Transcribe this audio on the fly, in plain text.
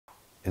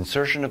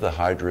Insertion of the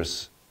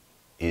Hydrus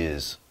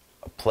is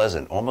a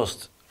pleasant,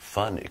 almost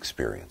fun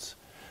experience.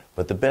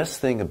 But the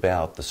best thing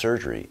about the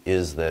surgery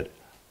is that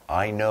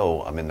I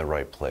know I'm in the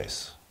right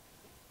place.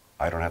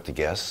 I don't have to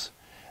guess.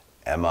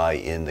 Am I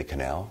in the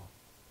canal?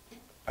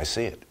 I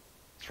see it.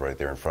 It's right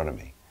there in front of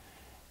me.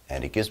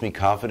 And it gives me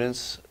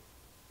confidence,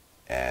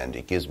 and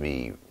it gives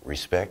me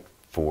respect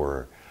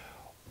for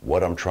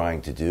what I'm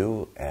trying to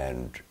do,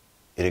 and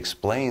it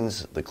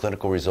explains the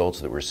clinical results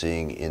that we're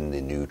seeing in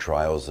the new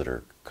trials that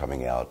are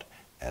coming out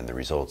and the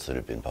results that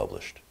have been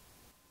published.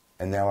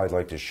 And now I'd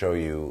like to show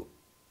you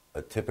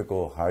a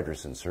typical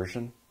Hydrus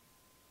insertion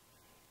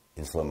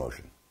in slow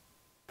motion.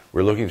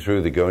 We're looking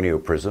through the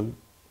gonio prism,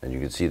 and you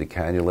can see the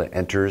cannula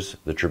enters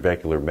the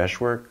trabecular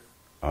meshwork,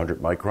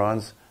 100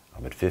 microns.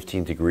 I'm at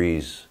 15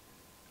 degrees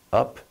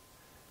up.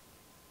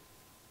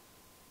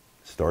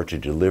 Start to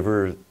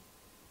deliver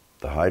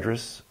the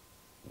Hydrus,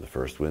 the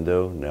first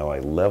window. Now I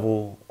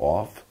level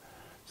off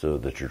so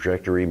the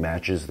trajectory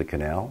matches the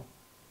canal.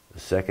 The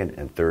second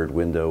and third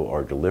window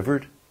are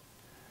delivered.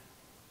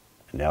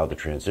 Now the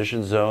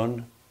transition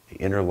zone, the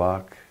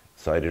interlock,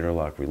 side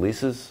interlock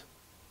releases,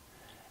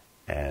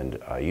 and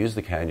I use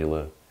the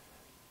cannula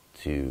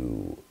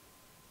to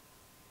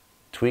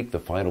tweak the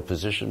final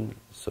position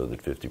so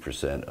that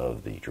 50%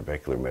 of the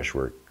trabecular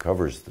meshwork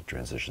covers the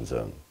transition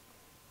zone.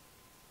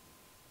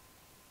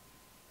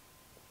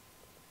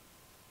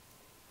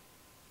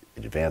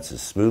 It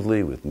advances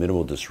smoothly with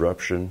minimal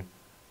disruption,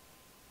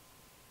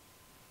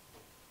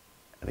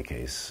 and the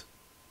case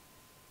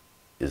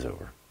is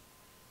over.